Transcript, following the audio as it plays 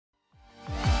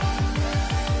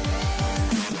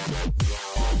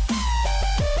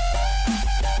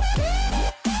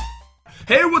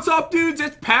Hey, what's up, dudes?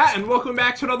 It's Pat, and welcome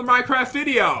back to another Minecraft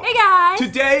video. Hey, guys!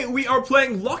 Today, we are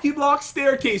playing Lucky Block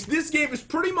Staircase. This game is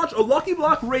pretty much a Lucky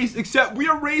Block race, except we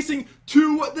are racing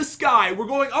to the sky. We're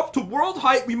going up to world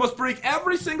height. We must break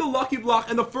every single Lucky Block,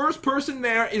 and the first person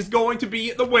there is going to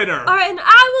be the winner. Alright, and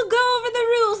I will go over the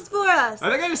rules for us. I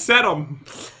think I just said them.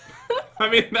 I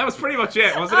mean, that was pretty much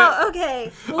it, wasn't it? Oh,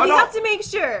 okay. Well, we have to make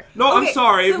sure. No, okay, I'm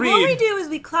sorry. So Read. what we do is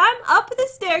we climb up the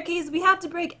staircase. We have to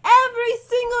break every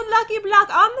single Lucky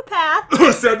Block on the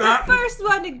path. Said that. The first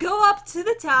one to go up to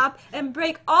the top and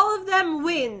break all of them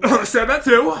wins. Said that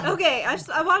too. Okay,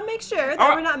 I want to make sure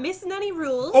that we're not missing any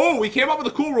rules. Oh, we came up with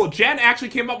a cool rule. Jen actually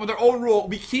came up with her own rule.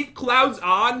 We keep clouds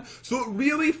on, so it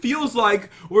really feels like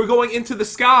we're going into the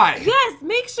sky. Yes,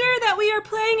 make sure that we are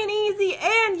playing in easy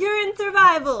and you're in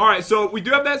survival. Alright, so we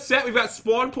do have that set. We've got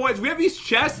spawn points. We have these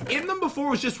chests. In them before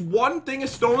was just one thing of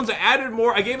stones. I added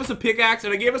more. I gave us a pickaxe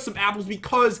and I gave us some apples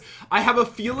because I have a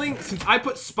feeling since I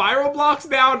put spiral blocks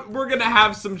down, we're gonna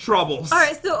have some troubles.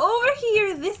 Alright, so over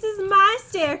here, this is my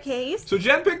staircase. So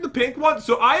Jen picked the pink one,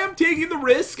 so I am taking the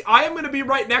risk. I am gonna be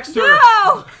right next to her.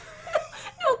 No!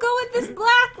 Don't go with this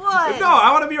black one. No,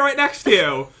 I want to be right next to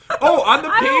you. Oh, on the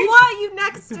page. I don't want you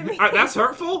next to me. That's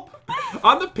hurtful.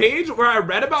 On the page where I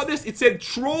read about this, it said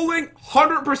trolling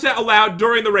 100% allowed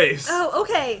during the race. Oh,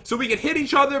 okay. So we can hit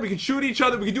each other, we can shoot each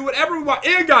other, we can do whatever we want.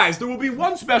 And guys, there will be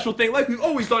one special thing, like we've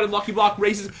always done in Lucky Block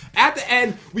races. At the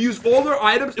end, we use all their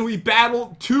items and we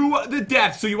battle to the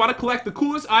death. So you want to collect the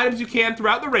coolest items you can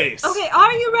throughout the race. Okay,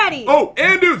 are you ready? Oh,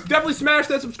 and dudes, definitely smash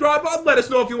that subscribe button. Let us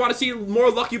know if you want to see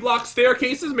more Lucky Block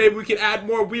staircases. Maybe we can add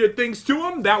more weird things to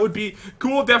them. That would be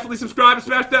cool. Definitely subscribe and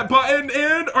smash that button.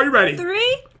 And are you ready?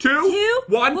 3, 2, 2,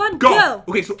 1, go!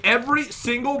 Okay, so every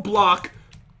single block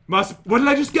must... What did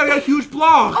I just get? I got a huge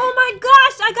block! Oh my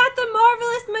gosh, I got the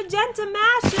marvelous magenta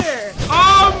masher!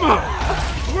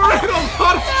 We're in a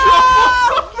lot of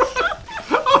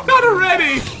trouble! I'm not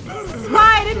ready! This is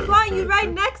why I didn't want you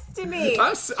right next to me!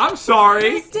 I'm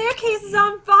sorry! The staircase is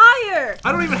on fire!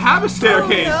 I don't even have a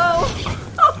staircase! Oh no!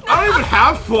 Oh, no. I don't even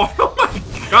have one! Oh my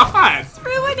god! It's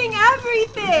ruining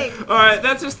everything! Alright,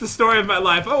 that's just the story of my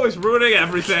life. Always ruining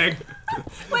everything.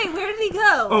 Wait, where did he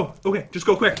go? Oh, okay, just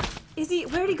go quick.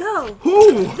 Where'd he go?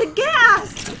 Who? The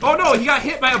gas! Oh no, he got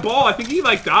hit by a ball. I think he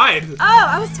like died. Oh,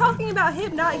 I was talking about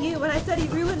him, not you, when I said he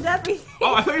ruined everything.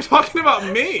 Oh, I thought you were talking about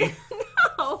me.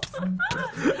 No.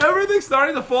 Everything's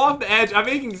starting to fall off the edge. I'm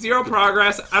making zero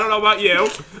progress. I don't know about you.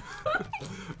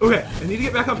 Okay, I need to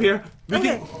get back up here.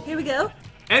 Okay, here we go.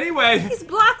 Anyway. These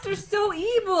blocks are so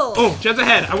evil. Oh, Jen's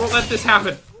ahead. I won't let this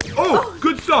happen. Oh,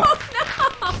 good stuff.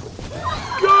 Oh, no.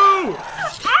 Go!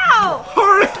 Ow!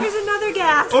 Hurry! There's another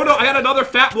gas. Oh no, I got another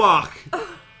fat block.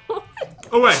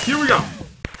 Oh wait, here we go.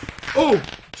 Oh,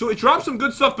 so it dropped some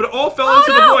good stuff, but it all fell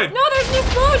into the void. No, there's an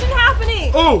explosion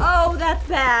happening. Oh, that's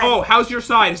bad. Oh, how's your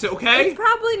side? Is it okay? It's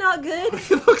probably not good.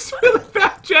 It looks really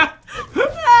bad, Jen.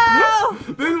 No!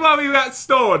 This is why we got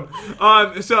stone.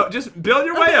 So just build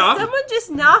your way up. Someone just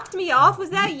knocked me off.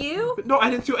 Was that you? No, I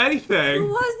didn't do anything. Who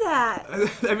was that?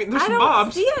 I mean, there's I some don't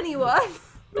mobs. see anyone.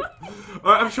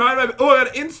 Alright, I'm trying my... Oh, I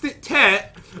got an instant tent.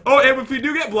 Oh, and if we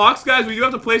do get blocks, guys, we do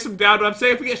have to place them down. But I'm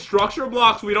saying if we get structural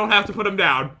blocks, we don't have to put them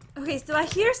down. Okay, so I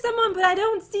hear someone, but I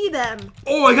don't see them.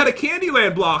 Oh, I got a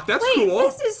Candyland block. That's cool.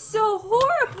 Wait, this is so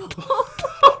horrible.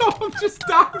 Oh, I'm just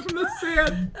dying from the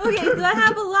sand. Okay, so I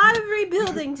have a lot of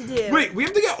rebuilding to do. Wait, we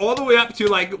have to get all the way up to,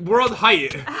 like, world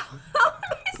height. How am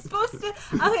I supposed to...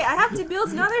 Okay, I have to build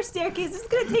another staircase. This is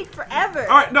going to take forever.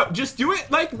 Alright, no, just do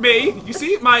it like me. You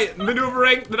see my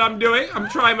maneuvering that I'm doing? I'm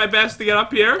trying my best to get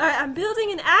up here. Alright, I'm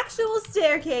building an actual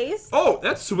staircase. Oh,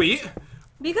 that's sweet.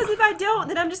 Because if I don't,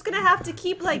 then I'm just gonna have to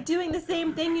keep, like, doing the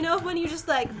same thing, you know, when you just,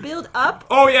 like, build up.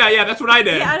 Oh, yeah, that's what I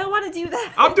did. Yeah, I don't want to do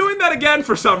that. I'm doing that again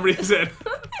for some reason.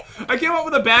 I came up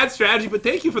with a bad strategy, but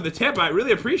thank you for the tip. I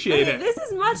really appreciate it. This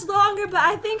is much longer, but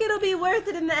I think it'll be worth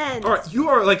it in the end. Alright, you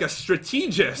are like a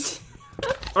strategist.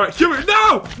 Alright, here we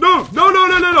go. No! Not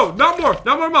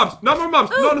more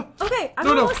mobs. Ooh, No. Okay, I'm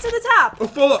No. almost to the top. Oh,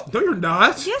 full up. No, you're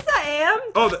not. Yes, I am.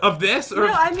 Oh, of this? Or...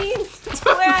 No, I mean,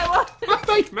 to where I was. I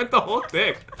thought you meant the whole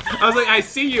thing. I was like, I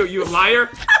see you, you liar.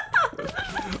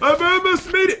 I've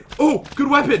almost made it. Oh, good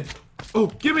weapon. Oh,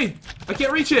 give me. I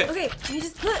can't reach it. Okay, you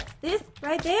just put this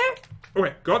right there.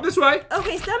 Okay, go up this way.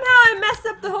 Okay, somehow I messed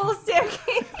up the whole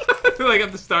staircase. I feel like I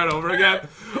have to start over again.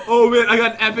 Oh man, I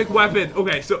got an epic weapon.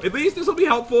 Okay, so at least this will be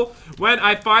helpful when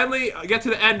I finally get to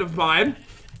the end of mine.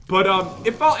 But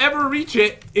if I'll ever reach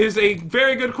it is a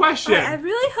very good question. I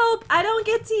really hope I don't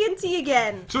get TNT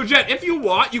again. So Jen, if you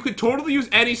want, you could totally use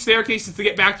any staircases to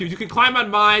get back to you. You can climb on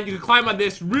mine, you can climb on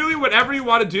this, really whatever you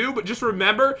want to do, but just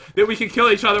remember that we can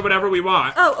kill each other whenever we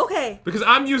want. Oh, okay. Because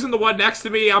I'm using the one next to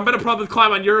me, I'm gonna probably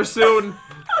climb on yours soon.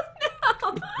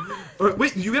 Oh, no.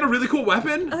 Wait, did you get a really cool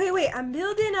weapon? Okay, wait, I'm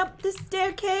building up the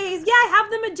staircase. Yeah, I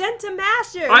have the magenta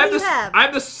masher. What do you have? I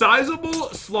have the sizable,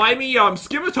 slimy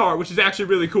scimitar, which is actually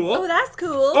really cool. Oh, that's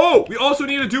cool. Oh, we also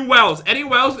need to do wells. Any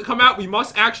wells that come out, we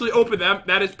must actually open them.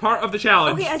 That is part of the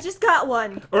challenge. Okay, I just got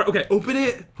one. Alright, okay, open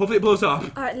it. Hopefully it blows up.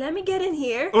 Alright, let me get in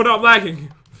here. Oh no, I'm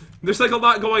lagging. There's like a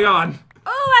lot going on. Oh,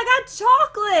 I got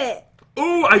chocolate.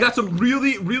 Oh, I got some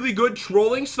really, really good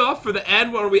trolling stuff for the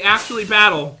end where we actually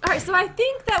battle. Alright, so I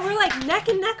think that we're like neck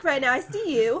and neck right now. I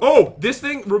see you. Oh, this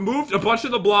thing removed a bunch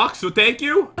of the blocks, so thank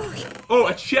you. Okay. Oh,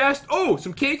 a chest. Oh,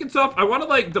 some cake and stuff. I want to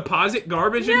like deposit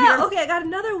garbage in here. Okay, I got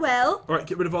another well. Alright,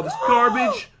 get rid of all this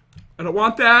garbage. I don't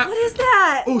want that. What is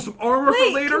that? Oh, some armor for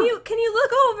later. Can you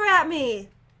look over at me?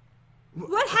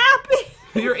 What happened?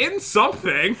 You're in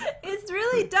something. It's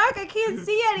really dark. I can't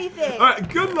see anything. Alright,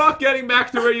 good luck getting back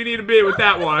to where you need to be with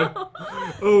that one.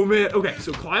 Oh man. Okay,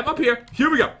 so climb up here. Here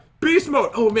we go. Beast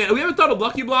mode. Oh man, we haven't done a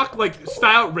Lucky Block like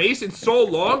style race in so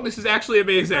long. This is actually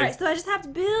amazing. Alright, so I just have to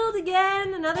build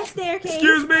again another staircase.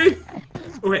 Excuse me.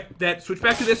 Okay, then switch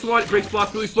back to this one. It breaks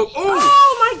blocks really slow.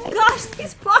 Oh my gosh,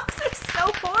 these blocks are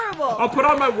so horrible. I'll put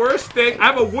on my worst thing. I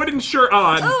have a wooden shirt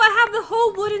on. Oh, I have the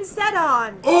whole wooden set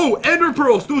on. Oh, ender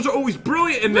pearls. Those are always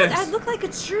brilliant in this. I look like a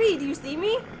tree. Do you see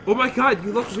me? Oh my god,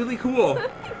 you look really cool.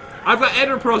 I've got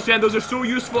ender pearls, Jen. Those are so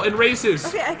useful in races.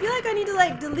 Okay, I feel like I need to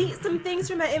like delete some things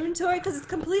from my inventory because it's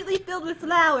completely filled with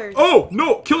flowers. Oh,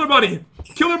 no. Killer bunny.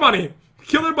 Killer bunny.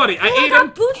 Killer bunny. I ate got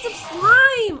him. boots of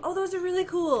slime. Oh, those are really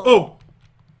cool. Oh,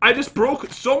 I just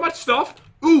broke so much stuff.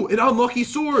 Ooh, an unlucky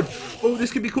sword. Oh,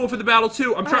 this could be cool for the battle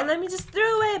too. I'm trying. Let me just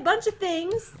throw away a bunch of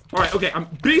things. All right, okay. I'm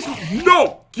beast.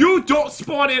 No, you don't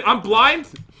spawn in. I'm blind,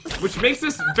 which makes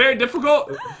this very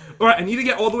difficult. All right, I need to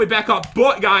get all the way back up.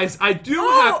 But guys, I do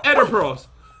have ender pearls.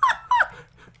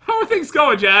 How are things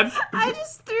going, Jen? I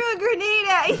just threw a grenade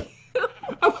at you.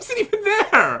 I wasn't even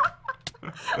there.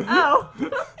 Oh.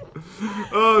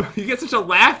 You get such a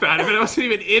laugh out of it. I wasn't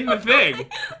even in the thing.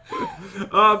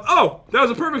 Oh, that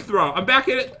was a perfect throw. I'm back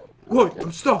in it. Whoa,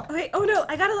 I'm stuck. Okay, oh no,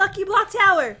 I got a lucky block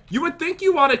tower. You would think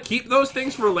you want to keep those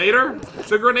things for later?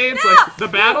 The grenades, like the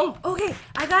battle? Okay,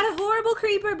 I got a horrible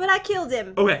creeper, but I killed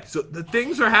him. Okay, so the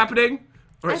things are happening.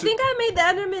 Right, I think I made the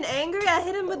Enderman angry. I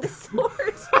hit him with the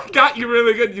sword. I got you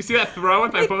really good. You see that throw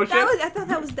with my potion? I thought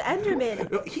that was the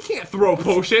Enderman. He can't throw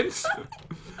potions.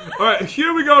 Alright,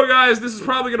 here we go, guys. This is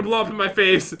probably going to blow up in my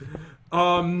face.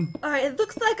 Alright, it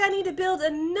looks like I need to build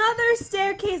another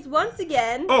staircase once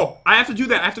again. Oh, I have to do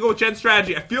that. I have to go with Jen's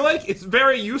strategy. I feel like it's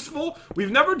very useful. We've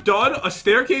never done a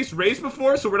staircase race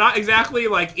before, so we're not exactly,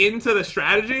 like, into the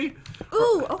strategy.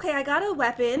 Ooh, okay, I got a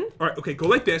weapon. Alright, okay, go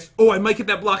like this. Oh, I might get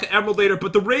that block of emerald later,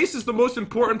 but the race is the most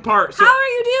important part. So how are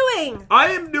you doing? I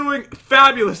am doing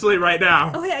fabulously right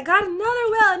now. Okay, I got another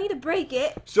well. I need to break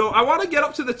it. So I want to get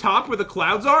up to the top where the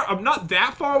clouds are. I'm not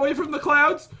that far away from the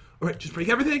clouds. Alright, just break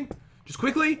everything. Just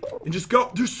quickly, and just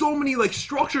go. There's so many, like,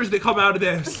 structures that come out of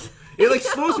this. It, like,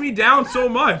 slows me down so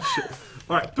much.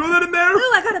 Alright, throw that in there.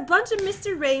 Ooh, I got a bunch of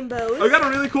Mr. Rainbows. I got a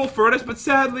really cool furnace, but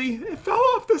sadly, it fell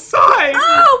off the side.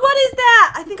 Oh, what is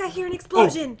that? I think I hear an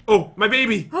explosion. Oh, my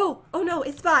baby. Oh no,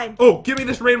 it's fine. Oh, give me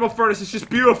this rainbow furnace. It's just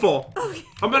beautiful. Okay.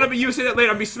 I'm gonna be using it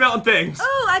later. I'll be smelting things.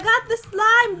 Oh, I got the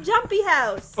slime jumpy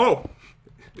house. Oh,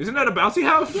 isn't that a bouncy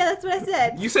house? Yeah, that's what I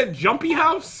said. You said jumpy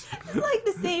house? It's like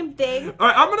the same thing.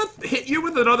 Alright, I'm gonna hit you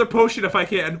with another potion if I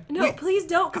can. No, Wait. please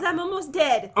don't, because I'm almost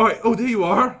dead. Alright, oh, there you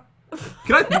are.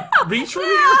 Can I reach from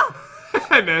here?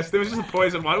 I missed. It was just a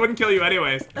poison one. It wouldn't kill you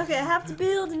anyways. Okay, I have to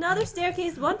build another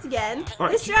staircase once again.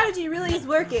 Right. This strategy really is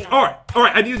working. Alright,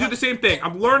 I need to do the same thing.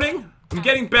 I'm learning. I'm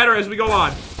getting better as we go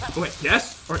on. Oh, wait,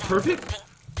 yes? Alright, perfect.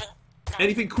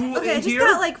 Anything cool Okay, in I just here?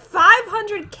 got like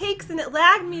 500 cakes and it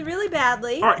lagged me really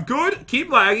badly. Alright, good.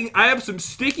 Keep lagging. I have some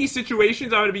sticky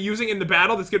situations I'm going to be using in the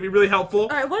battle that's going to be really helpful.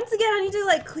 Alright, once again, I need to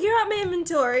like clear out my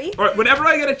inventory. Alright, whenever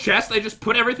I get a chest, I just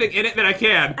put everything in it that I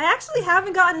can. I actually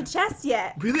haven't gotten a chest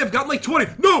yet. Really? I've gotten like 20.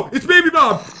 No, it's Baby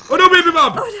Bob. Oh, no, Baby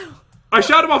Bob. Oh no. I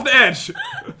shot him off the edge.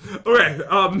 Okay,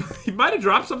 he might have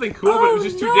dropped something cool, but it was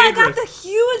just too I dangerous. got the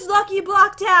huge lucky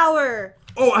block tower.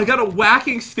 Oh, I got a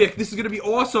whacking stick. This is gonna be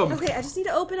awesome. Okay, I just need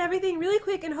to open everything really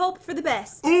quick and hope for the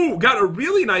best. Ooh, got a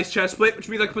really nice chest plate, which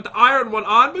means I can put the iron one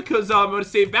on because I'm gonna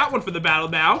save that one for the battle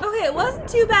now. Okay, it wasn't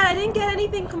too bad. I didn't get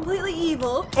anything completely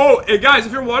evil. Oh, and guys,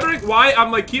 if you're wondering why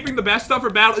I'm like keeping the best stuff for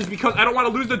battle, is because I don't want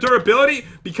to lose the durability.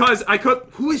 Because I could.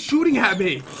 Who is shooting at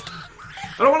me?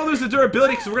 I don't want to lose the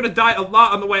durability because we're gonna die a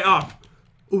lot on the way up.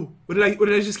 Ooh, what did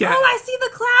I just get? Oh, I see the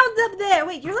clouds up there.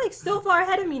 Wait, you're like so far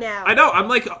ahead of me now. I know. I'm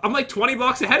like 20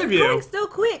 blocks ahead of you. Going so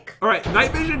quick. All right,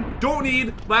 night vision. Don't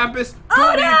need lapis. Oh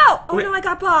Don't no! need. Oh no, I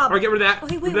got Bob. All right, get rid of that.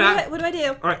 Okay, wait. That. What do I do?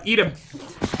 All right, eat him.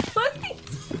 What?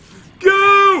 Go!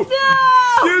 No!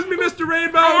 Excuse me, Mr.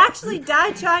 Rainbow. I actually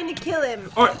died trying to kill him.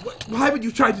 All right, why would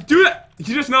you try to do that?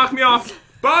 You just knocked me off.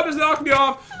 Bob has knocked me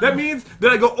off. That means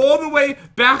that I go all the way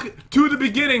back to the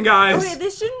beginning, guys. Okay,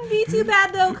 this shouldn't be too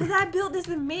bad though, because I built this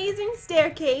amazing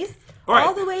staircase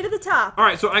all the way to the top. All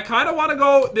right, so I kind of want to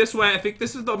go this way. I think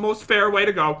this is the most fair way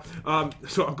to go.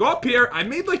 So I'll go up here. I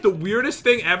made like the weirdest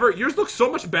thing ever. Yours looks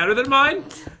so much better than mine.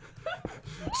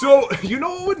 So, you know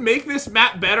what would make this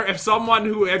map better if someone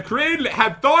who had created it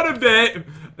had thought of it?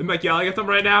 I'm like yelling at them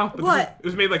right now. What? It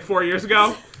was made like 4 years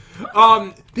ago.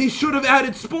 They should have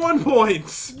added spawn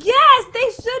points. Yes,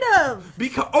 they should have.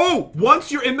 Because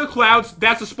once you're in the clouds,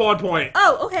 that's a spawn point.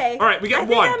 Oh, okay. All right, we get I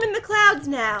think one. I'm in the clouds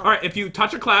now. All right, if you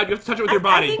touch a cloud, you have to touch it with your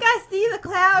body. I think I see the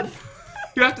cloud.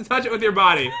 You have to touch it with your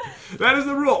body. That is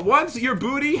the rule. Once your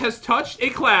booty has touched a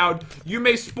cloud, you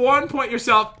may spawn point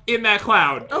yourself in that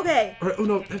cloud. Okay. All right, oh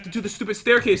no, I have to do the stupid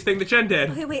staircase thing that Jen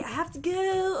did. Okay, wait, I have to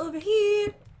go over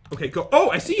here. Okay, go. Oh,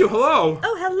 I see you. Hello.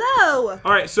 Oh, hello.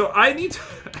 All right, so I need to...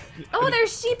 Oh,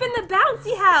 there's sheep in the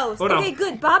bouncy house. Oh, no. Okay,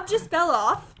 good. Bob just fell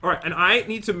off. All right, and I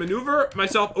need to maneuver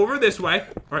myself over this way.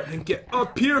 All right, and get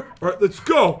up here. All right, let's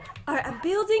go. All right, I'm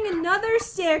building another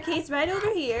staircase right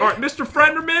over here. All right, Mr.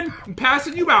 Frienderman, I'm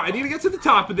passing you out. I need to get to the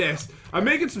top of this. I'm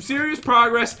making some serious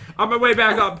progress on my way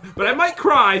back up, but I might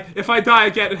cry if I die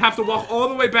again and have to walk all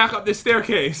the way back up this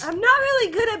staircase. I'm not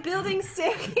really good at building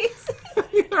staircases.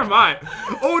 Neither am I.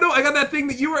 Oh no, I got that thing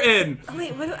that you were in. Oh,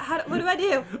 wait, what do I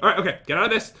do? All right, okay, get out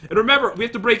of this. And remember, we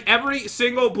have to break every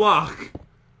single block.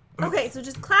 Okay, so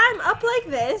just climb up like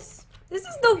this. This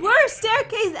is the worst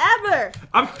staircase ever.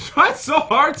 I'm trying so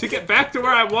hard to get back to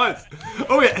where I was.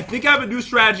 Oh yeah, I think I have a new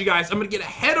strategy, guys. I'm gonna get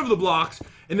ahead of the blocks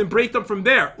and then break them from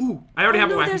there. Ooh, I already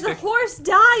have a whacking there's stick. a horse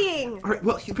dying. All right,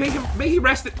 well, may he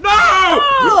rest it. No!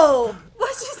 Oh, what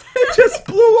just It just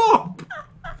blew up.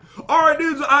 All right,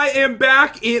 dudes, I am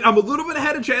back, and I'm a little bit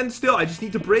ahead of Jen still. I just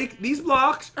need to break these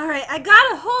blocks. All right, I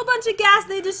got a whole bunch of gas.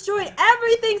 They destroyed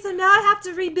everything, so now I have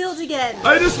to rebuild again.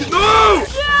 No! No!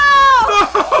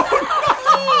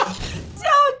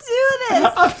 Don't do this.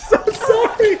 I'm so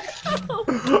sorry.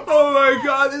 Oh my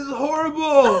god, this is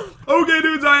horrible. Okay,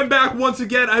 dudes, I am back once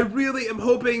again. I really am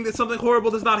hoping that something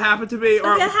horrible does not happen to me. Okay,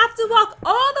 I have to walk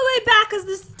all the way back because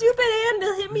the stupid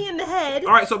anvil hit me in the head.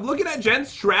 All right, so I'm looking at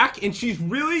Jen's track, and she's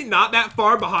really not that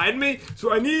far behind me,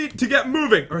 so I need to get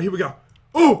moving. All right, here we go.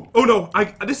 Oh no,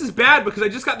 this is bad because I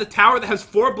just got the tower that has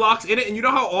 4 blocks in it, and you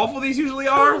know how awful these usually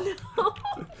are? Oh, no.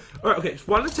 All right, okay, just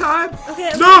one at a time. Okay,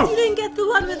 at no! least you didn't get the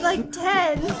one with like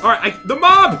 10. All right, the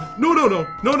mob!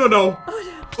 No.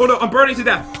 Oh no, I'm burning to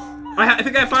death. I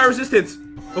think I have fire resistance.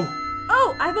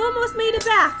 Oh, I've almost made it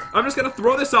back. I'm just gonna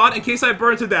throw this on in case I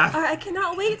burn to death. All right, I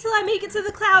cannot wait till I make it to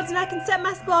the clouds and I can set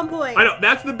my spawn point. I know,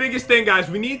 that's the biggest thing, guys.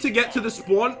 We need to get to the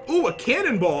spawn. Ooh, a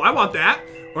cannonball. I want that.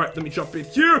 All right, let me jump in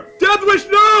here. Death Wish,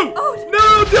 no! Oh,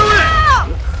 no, do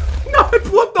it! No, I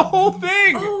blew up the whole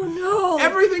thing! Oh, no.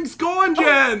 Everything's gone,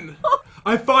 Jen!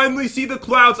 I finally see the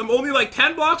clouds. I'm only like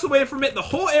 10 blocks away from it. The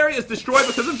whole area is destroyed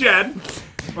because of Jen.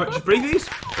 All right, just break these.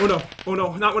 Oh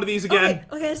no, not one of these again.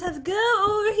 Okay, I just have to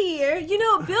go over here. You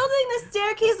know, building this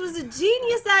staircase was a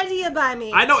genius idea by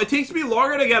me. I know, it takes me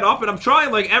longer to get up, and I'm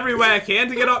trying like every way I can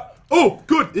to get up. Oh,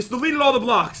 good, it's deleted all the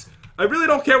blocks. I really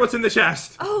don't care what's in the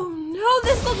chest. Oh no,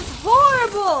 this looks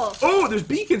horrible. Oh, there's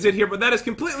beacons in here, but that is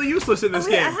completely useless in this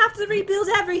Okay, game. I have to rebuild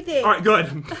everything. All right,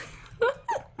 good.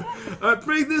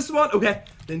 Break this one. Okay,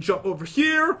 then jump over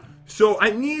here. So I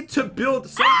need to build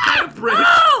some kind of bridge.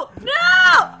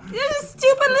 No! There's a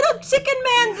stupid little chicken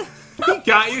man. He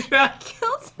got you, Chad.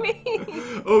 Killed me.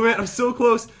 Oh man, I'm so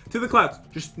close to the clouds.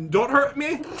 Just don't hurt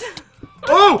me.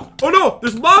 Oh no!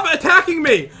 There's lava attacking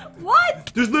me.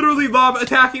 What? There's literally lava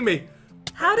attacking me.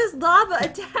 How does lava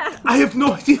attack? I have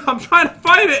no idea. I'm trying to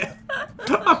fight it.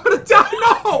 I'm gonna die.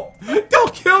 No!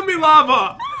 Don't kill me,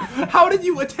 lava. How did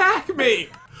you attack me?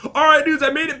 Alright, dudes,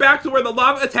 I made it back to where the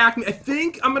lava attacked me. I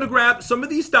think I'm gonna grab some of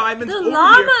these diamonds over The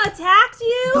llama here. attacked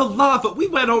you? The lava. We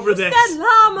went over this. You said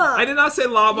llama. I did not say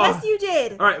llama. Yes, you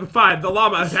did. Alright, fine. The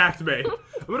llama attacked me.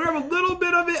 I'm gonna grab a little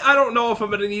bit of it. I don't know if I'm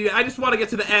gonna need it. I just want to get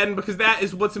to the end because that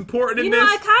is what's important in You this. know,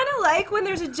 I kind of like when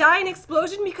there's a giant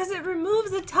explosion because it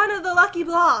removes a ton of the lucky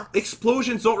blocks.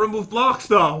 Explosions don't remove blocks,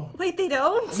 though. Wait, they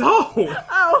don't? No.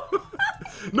 Oh.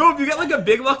 No, if you get like a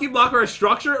big lucky block or a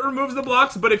structure, it removes the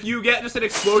blocks. But if you get just an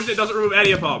explosion, it doesn't remove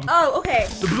any of them. Oh, okay.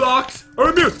 The blocks are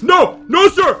immune. No, no,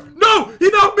 sir. No, he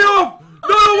knocked me off.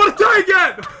 No, I don't want to die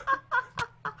again.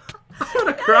 I'm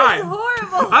gonna cry. That is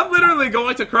horrible. I'm literally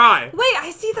going to cry. Wait,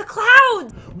 I see the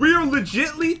clouds. We are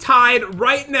legitly tied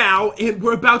right now, and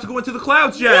we're about to go into the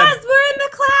clouds, Jen. Yes, we're in the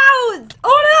clouds.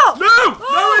 Oh, no. No, not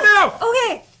right now.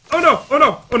 Okay. Oh no, oh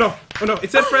no, oh no, oh no.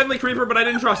 It said friendly creeper, but I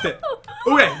didn't trust it.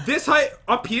 Okay, this height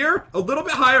up here, a little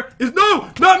bit higher, is no,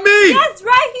 not me! Yes,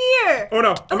 right here! Oh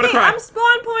no, I'm gonna cry. I'm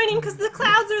spawn pointing because the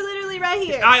clouds are literally right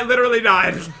here. I literally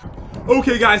died.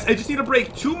 Okay, guys, I just need to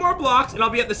break 2 more blocks, and I'll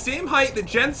be at the same height that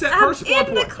Jen set her spawn I'm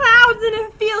in the clouds, and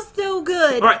it feels so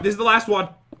good. Alright, this is the last one.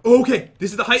 Okay,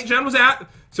 this is the height Jen was at,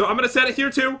 so I'm gonna set it here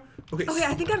too. Okay,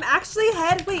 I think I'm actually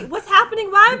ahead. Wait, what's happening?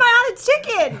 Why am I on a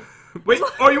chicken? wait,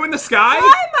 are you in the sky?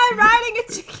 Why am I riding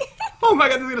a chicken? Oh my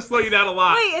god, this is gonna slow you down a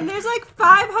lot. Wait, and there's like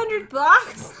 500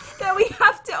 blocks that we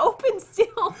have to open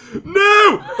still.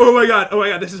 No! Oh my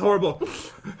god, this is horrible.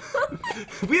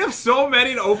 We have so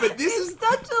many to open. This is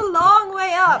such a long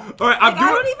way up. Alright, I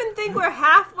don't even think we're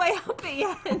halfway up it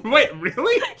yet. Wait,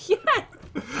 really? Yes.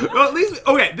 Well, at least,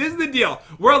 okay, this is the deal.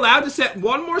 We're allowed to set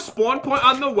 1 more spawn point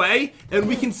on the way, and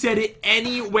we can set it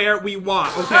anywhere we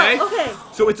want, okay? Oh, okay.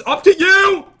 So it's up to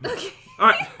you! Okay.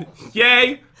 Alright,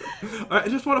 yay! Alright, I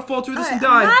just want to fall through this and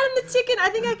die. I'm not in the chicken. I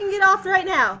think I can get off right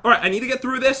now. Alright, I need to get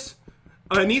through this.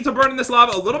 I need to burn in this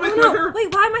lava a little bit quicker. No.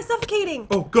 Wait, why am I suffocating?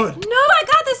 Oh, good. No, I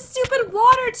got this stupid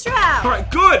water trap.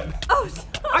 Alright, good! Oh,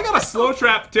 I got a slow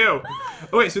trap, too.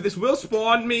 Okay, so this will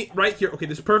spawn me right here. Okay,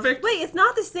 this is perfect. Wait, it's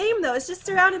not the same, though. It's just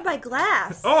surrounded by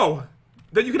glass. Oh,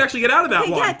 then you can actually get out of that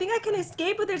one. Yeah, I think I can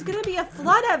escape, but there's going to be a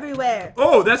flood everywhere.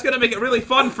 Oh, that's going to make it really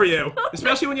fun for you.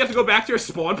 Especially when you have to go back to your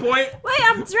spawn point. Wait,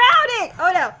 I'm drowning.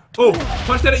 Oh, no. Oh,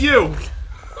 punch that at you.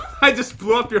 I just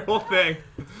blew up your whole thing.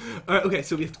 Alright, okay,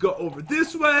 so we have to go over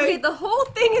this way. Wait, the whole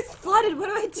thing is flooded. What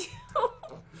do I do?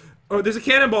 Oh, there's a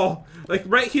cannonball. Like,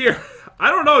 right here.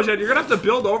 I don't know, Jen. You're going to have to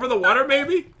build over the water,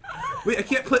 maybe? Wait, I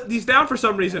can't put these down for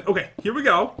some reason. Okay, here we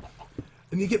go.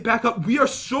 And you get back up. We are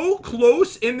so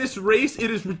close in this race. It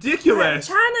is ridiculous.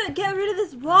 I'm trying to get rid of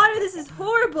this water. This is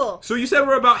horrible. So you said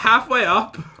we're about halfway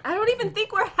up? I don't even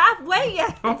think we're halfway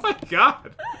yet. Oh my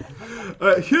god.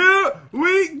 Here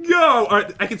we go.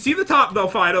 Alright, I can see the top though,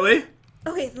 finally.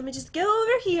 Okay, so let me just go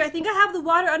over here. I think I have the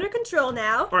water under control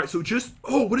now. Alright, so just...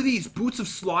 Oh, what are these? Boots of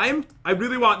slime? I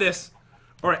really want this.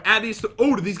 Alright, add these to...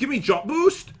 Oh, do these give me jump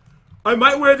boost? I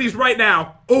might wear these right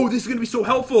now. Oh, this is going to be so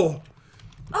helpful.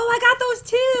 Oh, I got those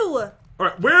too.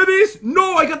 Alright, wear these?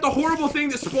 No, I got the horrible thing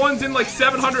that spawns in like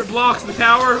 700 blocks in the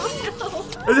tower.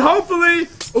 Oh, no. And hopefully...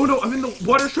 Oh no, I'm in the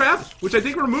water trap, which I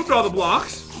think removed all the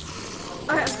blocks.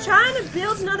 Alright, I'm trying to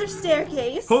build another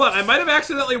staircase. Hold on, I might have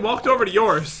accidentally walked over to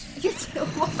yours. You did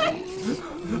what?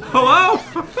 Hello?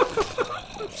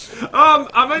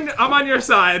 I'm on your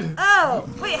side. Oh,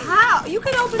 wait, how? You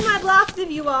can open my blocks if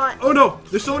you want. Oh no,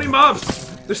 there's so many mobs.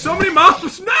 There's so many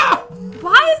mobs. No!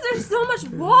 Why is there so much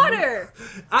water?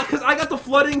 Because I got the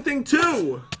flooding thing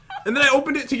too. And then I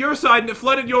opened it to your side and it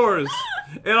flooded yours.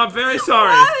 And I'm very sorry.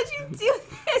 Why would you do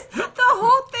this? The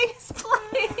whole thing is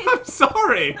flooding. I'm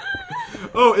sorry.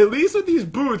 Oh, at least with these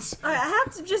boots. Alright, I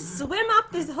have to just swim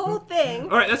up this whole thing.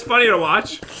 Alright, that's funny to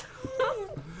watch.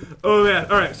 Oh man,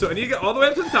 alright, so I need to get all the way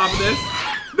up to the top of this.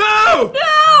 No!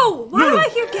 No! Why No, do no. I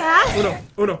hear gas? Oh no,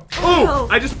 oh no. Oh, no.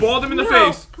 I just balled him in the No,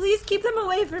 face. please keep them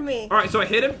away from me. Alright, so I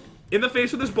hit him in the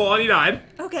face with this ball and he died.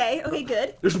 Okay,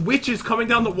 good. There's witches coming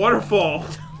down the waterfall.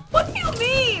 What do you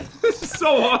mean? This is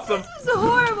so awesome. This is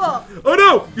horrible. Oh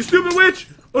no, you stupid witch.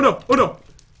 Oh no, oh no.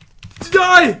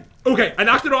 Die! Okay, I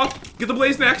knocked it off. Get the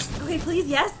blaze next. Okay, please,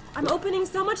 yes. I'm opening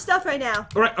so much stuff right now.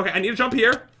 Alright, okay, I need to jump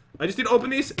here. I just need to open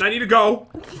these, and I need to go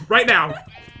right now.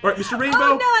 Alright, Mr. Rainbow.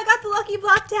 Oh no, I got the lucky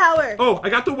block tower. Oh, I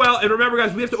got the well, and remember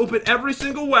guys, we have to open every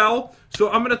single well, so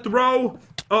I'm gonna throw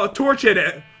a torch in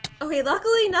it. Okay,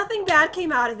 luckily nothing bad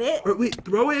came out of it. Alright, wait,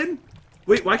 throw in?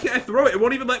 Wait, why can't I throw it? It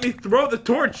won't even let me throw the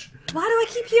torch. Why do I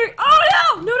keep hearing? Oh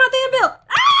no! No, not the anvil!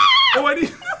 Ah! Oh, I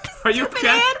need... Are you Stupid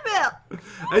okay? anvil!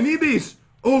 I need these.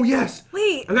 Oh, yes.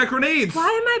 Wait. I got grenades. Why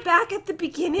am I back at the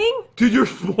beginning? Did your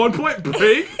spawn point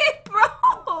break? It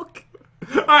broke!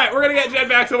 Alright, we're gonna get Jen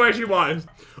back to where she was.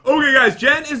 Okay, guys,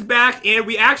 Jen is back, and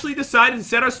we actually decided to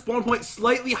set our spawn point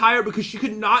slightly higher because she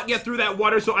could not get through that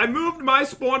water, so I moved my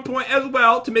spawn point as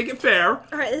well to make it fair.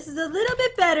 Alright, this is a little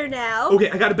bit better now.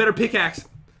 Okay, I got a better pickaxe.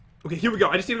 Okay, here we go.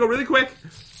 I just need to go really quick.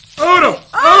 Oh, no!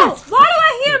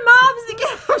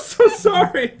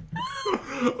 sorry.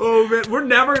 Oh man, we're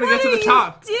never gonna get to the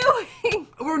top. What are you doing?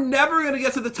 We're never gonna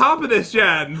get to the top of this,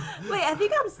 Jen. Wait, I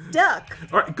think I'm stuck.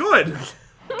 All right, good.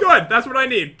 Good, that's what I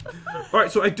need. All right,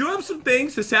 so I do have some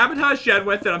things to sabotage Jen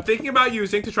with that I'm thinking about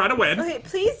using to try to win. Okay,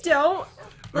 please don't.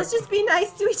 Let's just be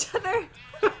nice to each other.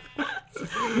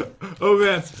 Oh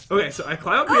man. Okay, so I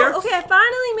climb up here. Okay, I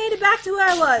finally made it back to where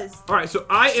I was. All right, so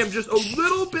I am just a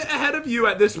little bit ahead of you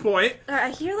at this point. All right, I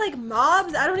hear like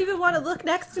mobs. I don't even want to look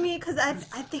next to me because I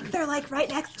think they're like right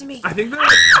next to me. I think they're.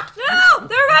 No,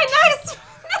 they're right next to me.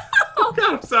 No. Oh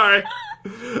God, I'm sorry.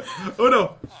 Oh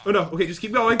no. Oh no. Okay, just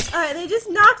keep going. All right, they just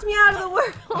knocked me out of the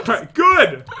world. All right,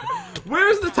 good.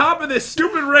 Where's the top of this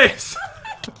stupid race?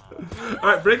 All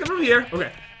right, break it from here.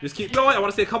 Okay, just keep going. I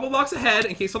want to stay a couple blocks ahead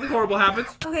in case something horrible happens.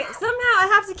 Okay, somehow I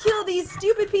have to kill these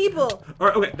stupid people. All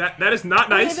right, okay, that is not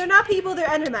nice. Okay, they're not people, they're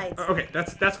endermites. Okay,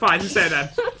 that's fine. You say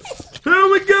that. Here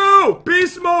we go!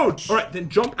 Beast mode! Alright, then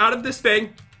jump out of this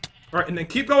thing. Alright, and then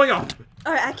keep going up.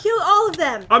 All right, I killed all of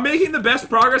them. I'm making the best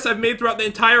progress I've made throughout the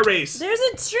entire race. There's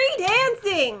a tree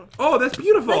dancing. Oh, that's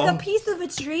beautiful. Like a piece of a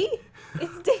tree?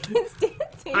 It's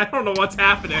dancing. I don't know what's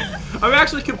happening. I'm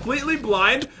actually completely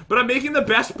blind, but I'm making the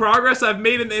best progress I've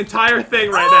made in the entire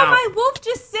thing right now. Oh, my wolf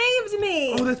just saved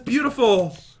me. Oh, that's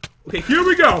beautiful. Okay, here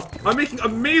we go. I'm making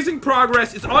amazing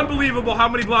progress. It's unbelievable how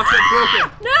many blocks I've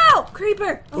broken. No!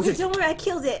 Creeper! Okay. Don't worry, I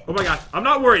killed it. Oh my God, I'm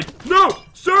not worried. No,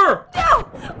 sir! No!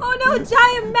 Oh no,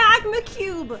 giant magma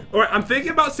cube! Alright, I'm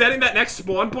thinking about setting that next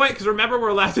spawn point, because remember we're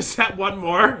allowed to set one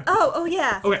more. Oh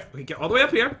yeah. Okay, we get all the way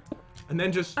up here, and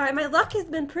then just... Alright, my luck has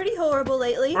been pretty horrible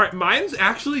lately. Alright, mine's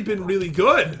actually been really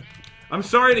good. I'm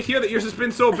sorry to hear that yours has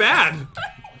been so bad.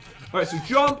 Alright, so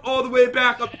jump all the way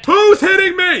back up. Who's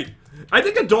hitting me? I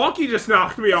think a donkey just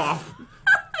knocked me off.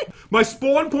 My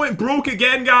spawn point broke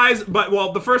again, guys, but,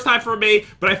 well, the first time for me,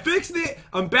 but I fixed it.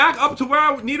 I'm back up to where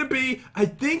I need to be. I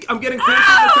think I'm getting close to the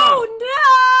top.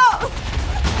 Oh, no!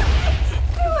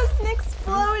 There was an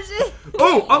explosion.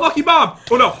 Oh, unlucky bomb.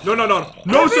 Oh,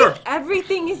 no, sir.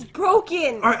 Everything is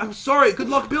broken. All right, I'm sorry. Good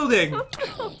luck building.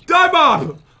 Die,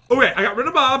 Bob. Okay, I got rid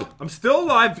of Bob. I'm still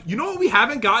alive. You know what we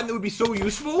haven't gotten that would be so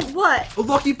useful? What? A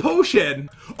lucky potion.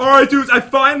 All right, dudes, I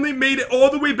finally made it all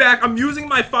the way back. I'm using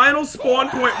my final spawn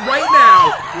point right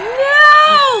now.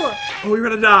 No! Oh, you're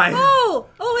gonna die. Oh,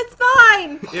 it's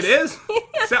fine. It is?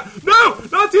 No,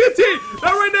 not TNT.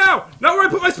 Not right now. Not where I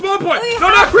put my spawn point. Okay, No,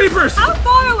 not creepers. How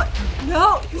far away?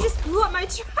 No, you just blew up my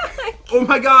track. Oh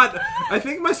my God. I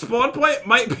think my spawn point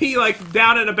might be like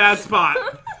down in a bad spot.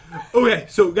 Okay,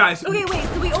 so guys. Okay, wait,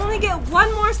 so we only get one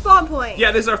more spawn point.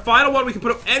 Yeah, this is our final one. We can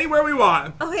put it anywhere we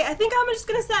want. Okay, I think I'm just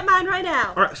gonna set mine right now.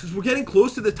 Alright, so we're getting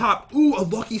close to the top. Ooh, a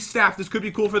lucky staff. This could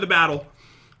be cool for the battle.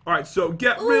 Alright, so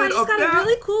get Ooh, rid I of just got that. a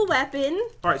really cool weapon.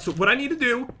 Alright, so what I need to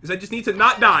do is I just need to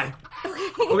not die.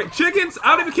 Okay. Okay, chickens,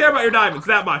 I don't even care about your diamonds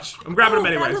that much. I'm grabbing them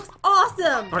anyways. That looks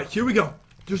awesome. Alright, here we go.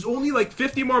 There's only like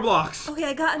 50 more blocks. Okay,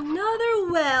 I got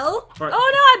another well. Right.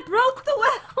 Oh no, I broke the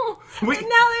well. Wait. And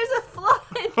now there's a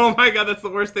flood. Oh my God, that's the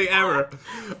worst thing ever.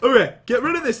 Okay, get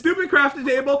rid of this stupid crafting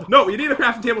table. No, you need a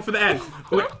crafting table for the end.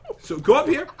 Okay, so go up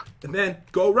here, and then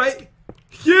go right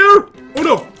here. Oh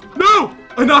no, no,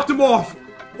 I knocked him off.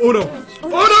 Oh no,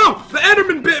 oh no, the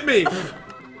Enderman bit me.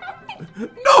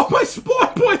 No, my spawn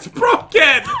point's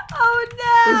broken. Oh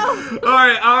no. All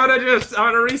right, I'm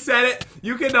gonna reset it.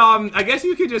 You can, I guess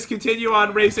you can just continue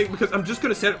on racing because I'm just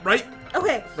gonna set it right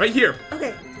here.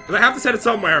 Okay. But I have to set it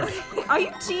somewhere. Are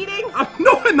you cheating?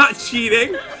 No, I'm not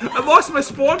cheating. I lost my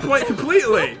spawn point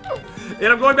completely. And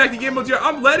I'm going back to game mode 0.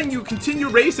 I'm letting you continue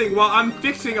racing while I'm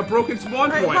fixing a broken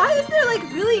spawn point. Why is there like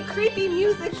really creepy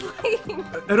music playing?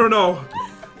 I don't know.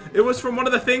 It was from one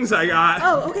of the things I got.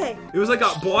 Oh, okay. It was like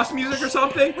a boss music or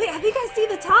something. Wait, I think I see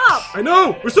the top. I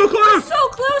know. We're so close. So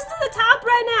close to the top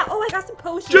right now. Oh, I got some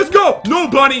potions. Just go. No,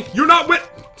 bunny. You're not with...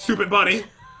 Stupid bunny.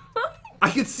 I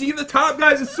can see the top,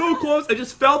 guys. It's so close. I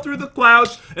just fell through the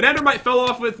clouds. An endermite fell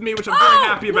off with me, which I'm very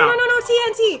happy about. No,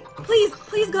 TNT.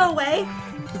 Please go away.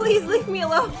 Please leave me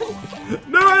alone.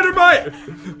 No,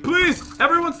 endermite. Please,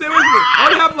 everyone stay with me. I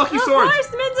already have lucky swords. The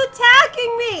horseman's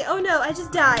attacking me. Oh no, I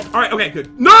just died. All right, okay,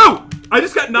 good. No! I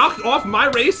just got knocked off my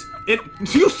race, and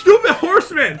you stupid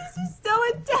horseman. This is so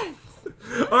intense.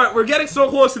 All right, we're getting so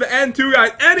close to the end, too,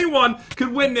 guys. Anyone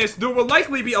could win this. There will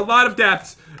likely be a lot of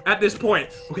deaths at this point.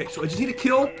 Okay, so I just need to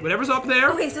kill whatever's up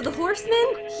there. Okay, so the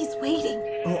horseman, he's waiting.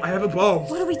 Oh, I have a bow.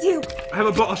 What do we do? I have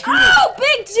a bow. I'll shoot Oh,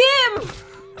 Big Jim!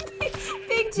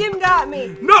 Big Jim got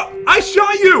me. No, I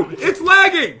shot you. It's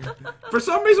lagging. For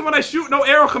some reason, when I shoot, no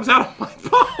arrow comes out of my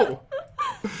bow.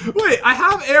 Wait, I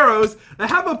have arrows. I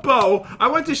have a bow. I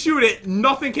went to shoot it.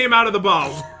 Nothing came out of the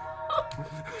bow.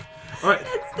 All right.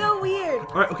 That's so weird.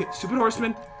 Alright, okay, stupid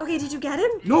horseman. Okay, did you get him?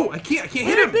 No, I can't hit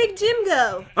Where him. did Big Jim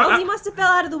go? Oh, he must have fell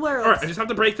out of the world. Alright, I just have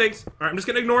to break things. Alright, I'm just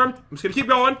gonna ignore him. I'm just gonna keep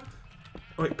going.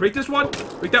 Alright, break this one.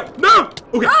 Break that. No!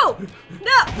 Okay. Oh!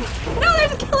 No! No,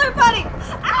 there's a killer bunny!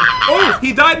 Ah! Oh,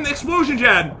 he died in the explosion,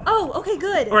 Jen. Oh, okay,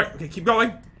 good. Alright, okay, keep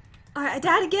going. Alright, I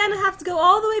died again. I have to go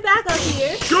all the way back up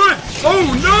here. Good! Oh,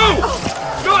 no!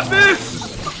 Oh. Not this!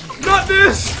 Not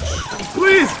this!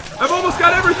 Please! I've almost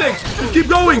got everything! Just keep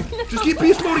going! Just keep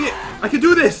beast moding it! I can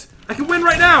do this! I can win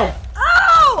right now!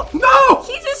 Oh! No!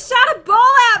 He just shot a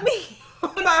ball at me!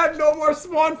 And I have no more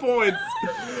spawn points!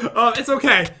 It's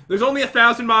okay. There's only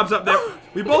 1,000 mobs up there.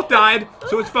 We both died,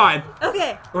 so it's fine.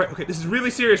 Okay. Alright, okay, this is really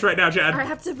serious right now, Jen. Alright, I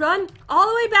have to run all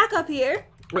the way back up here.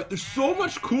 Right, there's so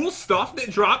much cool stuff that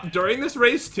dropped during this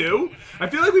race, too. I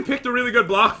feel like we picked a really good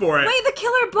block for it. Wait, the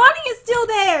killer bunny is still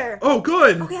there! Oh,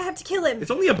 good! Okay, I have to kill him.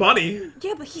 It's only a bunny.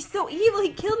 Yeah, but he's so evil.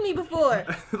 He killed me before.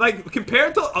 Like,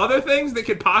 compared to other things that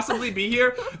could possibly be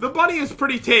here, the bunny is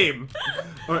pretty tame.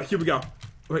 Alright, here we go.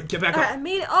 Alright, get back up. Alright, I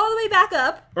made it all the way back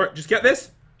up. Alright, just get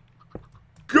this.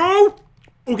 Go!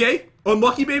 Okay,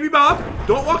 unlucky baby Bob.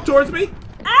 Don't walk towards me.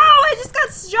 Ow! I just got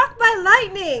struck by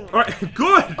lightning. Alright,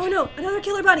 good! Oh no, another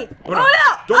killer bunny. Oh no!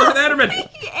 Don't look at the Enderman!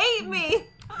 He ate me.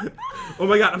 Oh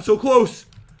my god, I'm so close!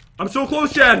 I'm so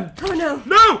close, Jen! Oh no.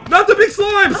 No! Not the big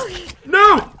slimes! Okay.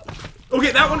 No!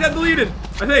 Okay, that one got deleted,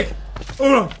 I think. Oh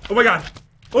no! Oh my god!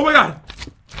 Oh my god!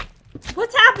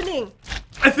 What's happening?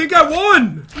 I think I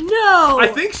won! No. I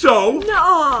think so!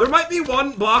 No. There might be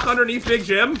one block underneath Big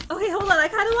Jim. Okay, hold on. I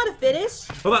kind of want to finish.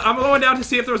 Hold on, I'm going down to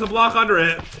see if there was a block under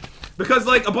it. Because,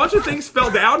 like, a bunch of things fell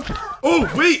down. Oh,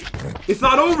 wait! It's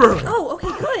not over! Oh,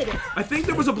 okay, good. I think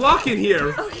there was a block in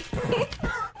here. Okay.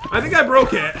 I think I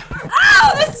broke it.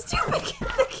 Ow! This stupid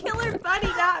the killer bunny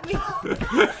got me.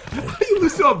 How do you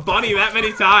lose to a bunny that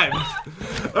many times?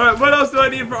 Alright, what else do I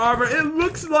need for armor? It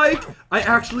looks like I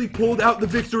actually pulled out the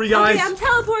victory, guys. Okay, I'm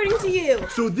teleporting to you.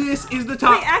 So this is the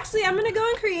top. Wait, actually, I'm gonna go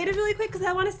in creative really quick because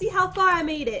I want to see how far I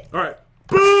made it. Alright.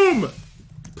 Boom!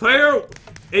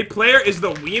 A player is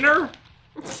the wiener?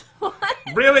 What?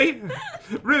 Really?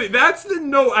 Really? That's the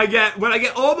note I get when I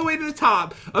get all the way to the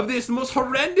top of this most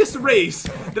horrendous race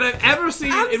that I've ever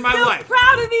seen in my life. I'm so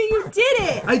proud of you. You did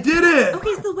it. I did it.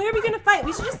 Okay, so where are we gonna fight?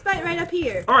 We should just fight right up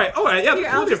here. Alright, yeah.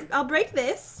 Here, I'll break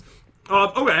this.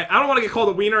 Okay, I don't want to get called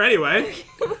a wiener anyway.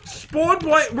 Spawn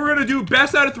point, we're gonna do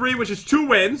best out of 3, which is 2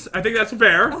 wins. I think that's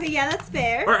fair. Okay, yeah, that's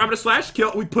fair. Alright, I'm gonna slash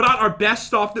kill. We put on our best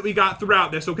stuff that we got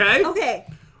throughout this, okay? Okay.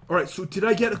 Alright, so did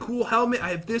I get a cool helmet? I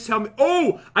have this helmet.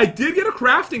 Oh, I did get a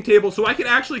crafting table, so I can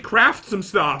actually craft some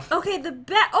stuff. Okay,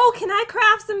 oh, can I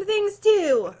craft some things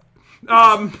too?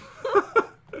 Yeah,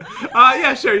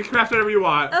 sure, you can craft whatever you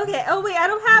want. Okay, oh wait, I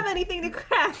don't have anything to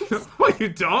craft. What, you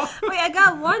don't? Wait, I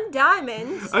got 1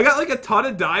 diamond. I got like a ton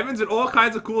of diamonds and all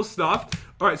kinds of cool stuff.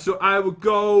 Alright, so I will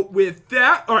go with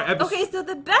that. Alright, Okay, so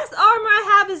the best armor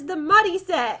I have is the muddy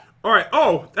set. Alright,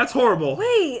 oh, that's horrible.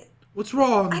 Wait. What's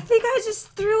wrong? I think I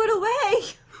just threw it away.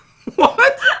 What?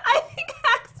 I think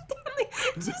I accidentally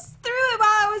just threw it while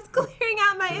I was clearing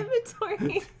out my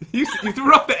inventory. You threw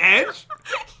it off the edge?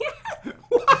 Yes.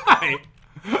 Why?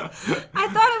 I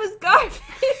thought it was garbage.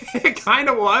 It kind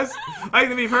of was. I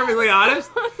to be perfectly honest.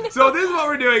 No. So this is what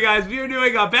we're doing, guys. We are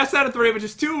doing best out of 3, which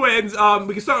is 2 wins.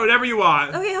 We can start whatever you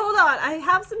want. Okay, hold on. I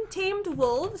have some tamed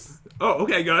wolves. Oh,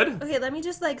 okay, good. Okay, let me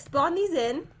just like spawn these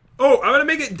in. Oh, I'm gonna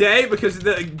make it day because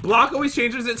the block always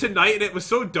changes it to night and it was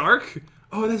so dark.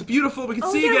 Oh, that's beautiful. We can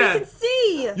see again. We can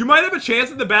see. You might have a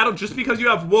chance in the battle just because you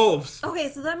have wolves.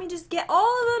 Okay, so let me just get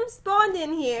all of them spawned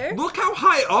in here. Look how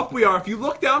high up we are. If you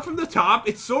look down from the top,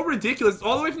 it's so ridiculous. It's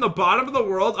all the way from the bottom of the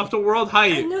world up to world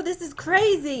height. I know, this is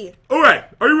crazy. Alright,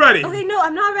 are you ready? Okay, no,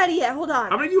 I'm not ready yet. Hold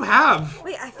on. How many do you have?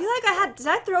 Wait, I feel like did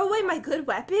I throw away my good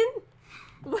weapon?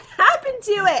 What happened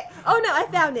to it? Oh no, I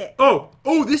found it. Oh,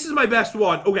 this is my best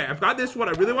one. Okay, I've got this one.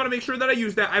 I really want to make sure that I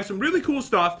use that. I have some really cool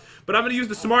stuff, but I'm going to use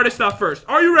the smartest stuff first.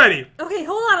 Are you ready? Okay,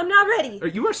 hold on. I'm not ready.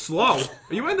 You are slow.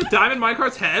 Are you in the diamond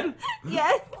minecart's head?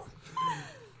 Yes.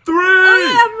 3.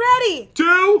 Okay, I'm ready.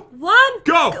 2. 1.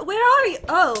 Go. Where are you?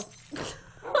 Oh.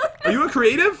 Are you a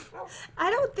creative?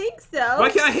 I don't think so. Why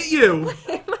can't I hit you?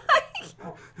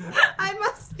 I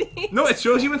must be. No, it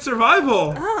shows you in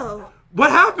survival. Oh. What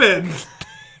happened?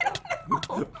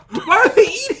 Why are they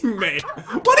eating me?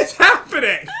 What is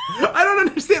happening? I don't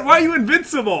understand. Why are you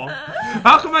invincible?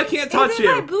 How come I can't touch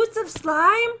you? My boots of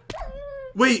slime?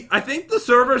 Wait, I think the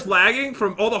server's lagging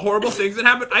from all the horrible things that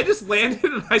happened. I just landed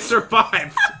and I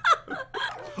survived.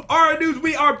 Alright, dudes,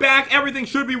 we are back. Everything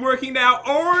should be working now.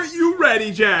 Are you ready,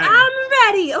 Jen? I'm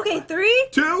ready. Okay, 3,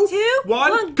 2, 2,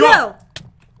 1, 1, go. go.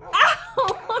 Ow!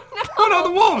 Oh no,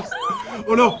 the wolves!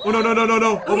 Oh no! Oh no! No! No! No!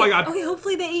 No! Oh my god! Okay,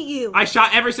 hopefully they eat you. I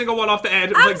shot every single one off the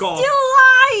edge. It was I'm like golf. still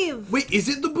alive. Wait, is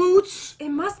it the boots? It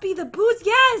must be the boots.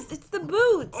 Yes, it's the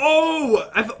boots. Oh!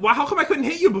 Well, how come I couldn't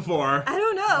hit you before? I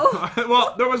don't know.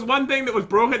 Well, there was one thing that was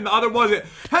broken, and the other wasn't.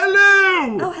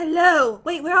 Hello! Oh, hello.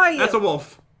 Wait, where are you? That's a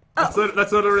wolf. Oh.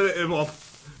 That's literally a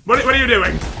wolf. What are you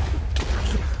doing?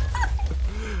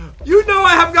 You know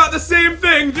I have got the same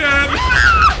thing, Jen!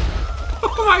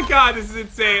 Oh my god, this is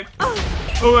insane.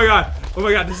 Oh my god. Oh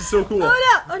my god, this is so cool.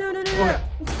 Oh no. Oh no, no, no, no.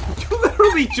 You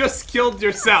literally just killed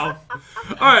yourself.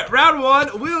 Alright, round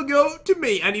 1 will go to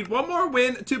me. I need one more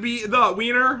win to be the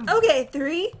wiener. Okay,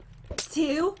 3,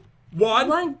 2,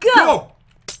 1, go!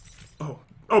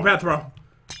 Oh, bad throw.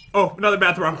 Oh, another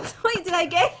bad throw. Wait, did I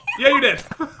get you? Yeah, you did.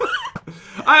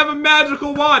 I have a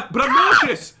magical wand, but I'm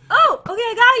nauseous. Oh, okay,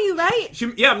 I got you,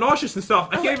 right? Yeah, I'm nauseous and stuff.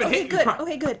 I can't even hit you. Good.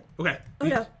 Okay, good. Okay. Oh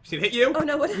no. She hit you? Oh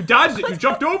no, what? You dodged it. You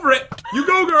jumped over it. You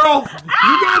go, girl.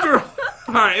 You go, girl.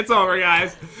 Alright, it's over,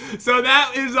 guys. So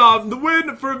that is the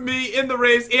win for me in the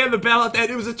race and the battle at the end.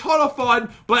 It was a ton of fun,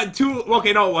 but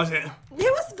okay, no, it wasn't.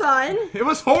 It was fun. It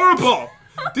was horrible.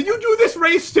 Did you do this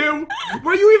race too?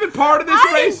 Were you even part of this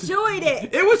race? I enjoyed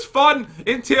it. It was fun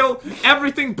until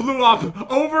everything blew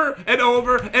up over and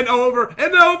over and over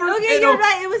and over. Okay, you're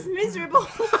right. It was miserable.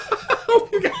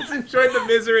 Hope you guys enjoyed the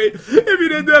misery. If you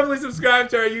did, definitely subscribe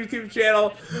to our YouTube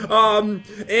channel.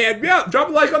 And yeah, drop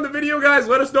a like on the video, guys.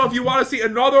 Let us know if you want to see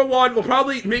another one. We'll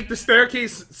probably make the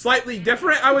staircase slightly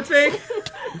different, I would think.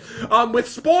 With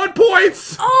spawn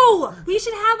points. Oh, we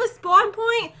should have a spawn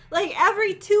point like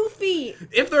every 2 feet.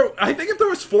 I think if there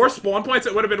was 4 spawn points,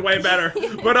 it would have been way better.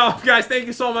 But guys, thank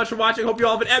you so much for watching. Hope you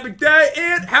all have an epic day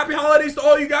and happy holidays to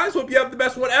all you guys. Hope you have the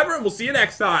best one ever, and we'll see you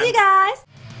next time. See you guys.